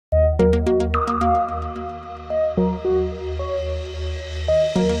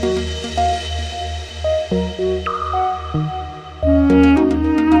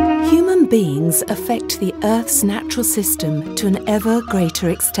findings affect the Earth's natural system to an ever greater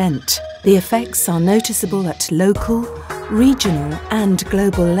extent. The effects are noticeable at local, regional and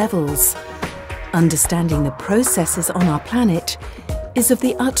global levels. Understanding the processes on our planet is of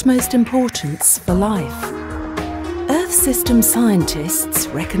the utmost importance for life. Earth system scientists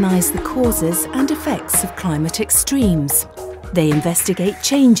recognise the causes and effects of climate extremes. They investigate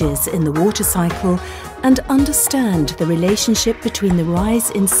changes in the water cycle and understand the relationship between the rise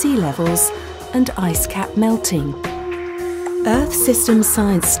in sea levels and ice cap melting. Earth system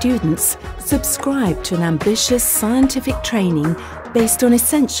science students subscribe to an ambitious scientific training based on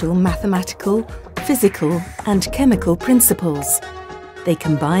essential mathematical, physical and chemical principles. They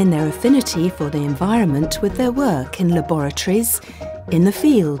combine their affinity for the environment with their work in laboratories, in the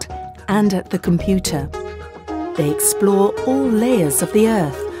field and at the computer. They explore all layers of the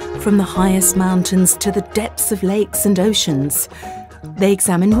Earth, from the highest mountains to the depths of lakes and oceans. They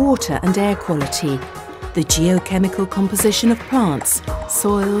examine water and air quality, the geochemical composition of plants,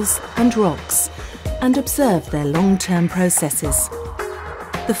 soils and rocks, and observe their long-term processes.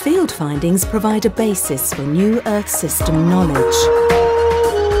 The field findings provide a basis for new Earth system knowledge.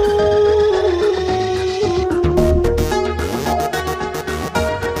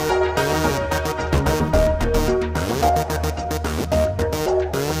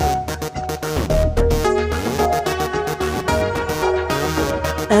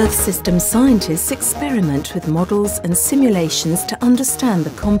 Earth system scientists experiment with models and simulations to understand the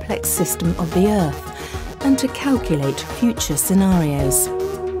complex system of the Earth and to calculate future scenarios.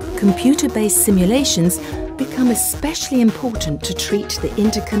 Computer-based simulations become especially important to treat the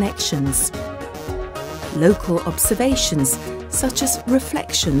interconnections. Local observations, such as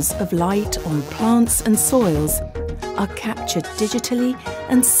reflections of light on plants and soils, are captured digitally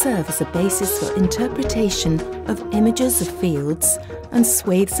and serve as a basis for interpretation of images of fields and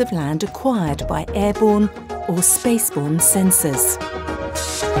swathes of land acquired by airborne or spaceborne sensors.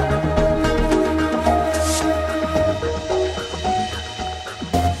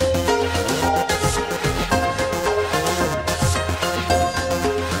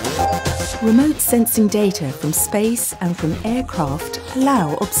 Remote sensing data from space and from aircraft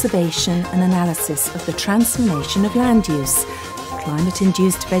allow observation and analysis of the transformation of land use,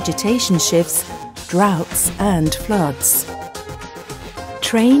 climate-induced vegetation shifts, droughts and floods.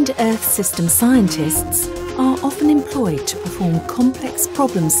 Trained Earth system scientists are often employed to perform complex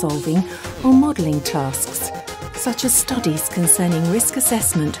problem-solving or modelling tasks, such as studies concerning risk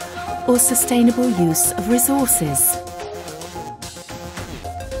assessment or sustainable use of resources.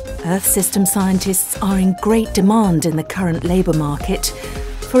 Earth system scientists are in great demand in the current labour market,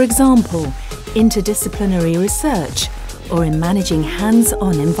 for example, interdisciplinary research or in managing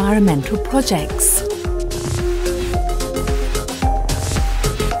hands-on environmental projects.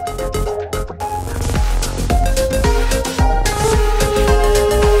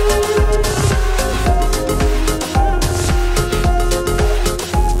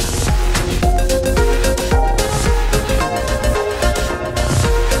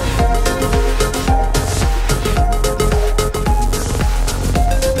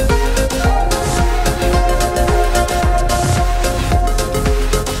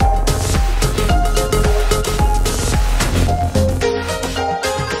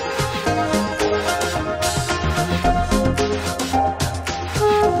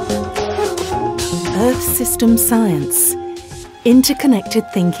 Earth system science, interconnected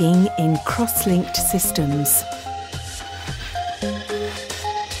thinking in cross-linked systems.